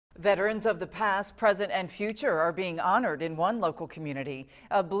Veterans of the past, present, and future are being honored in one local community.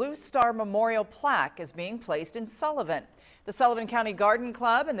 A Blue Star Memorial plaque is being placed in Sullivan. The Sullivan County Garden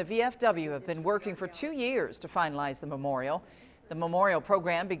Club and the VFW have been working for 2 years to finalize the memorial. The memorial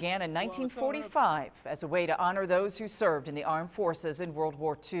program began in 1945 as a way to honor those who served in the armed forces in World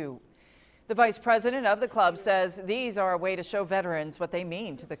War II. The vice president of the club says these are a way to show veterans what they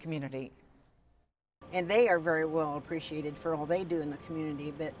mean to the community. And they are very well appreciated for all they do in the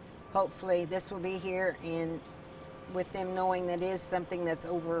community, but hopefully this will be here, and with them knowing that it is something that's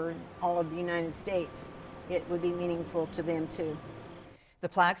over all of the United States, it would be meaningful to them too. The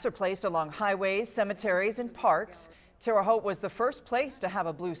plaques are placed along highways, cemeteries, and parks. Terre Haute was the first place to have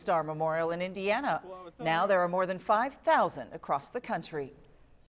a Blue Star Memorial in Indiana. Now there are more than 5,000 across the country.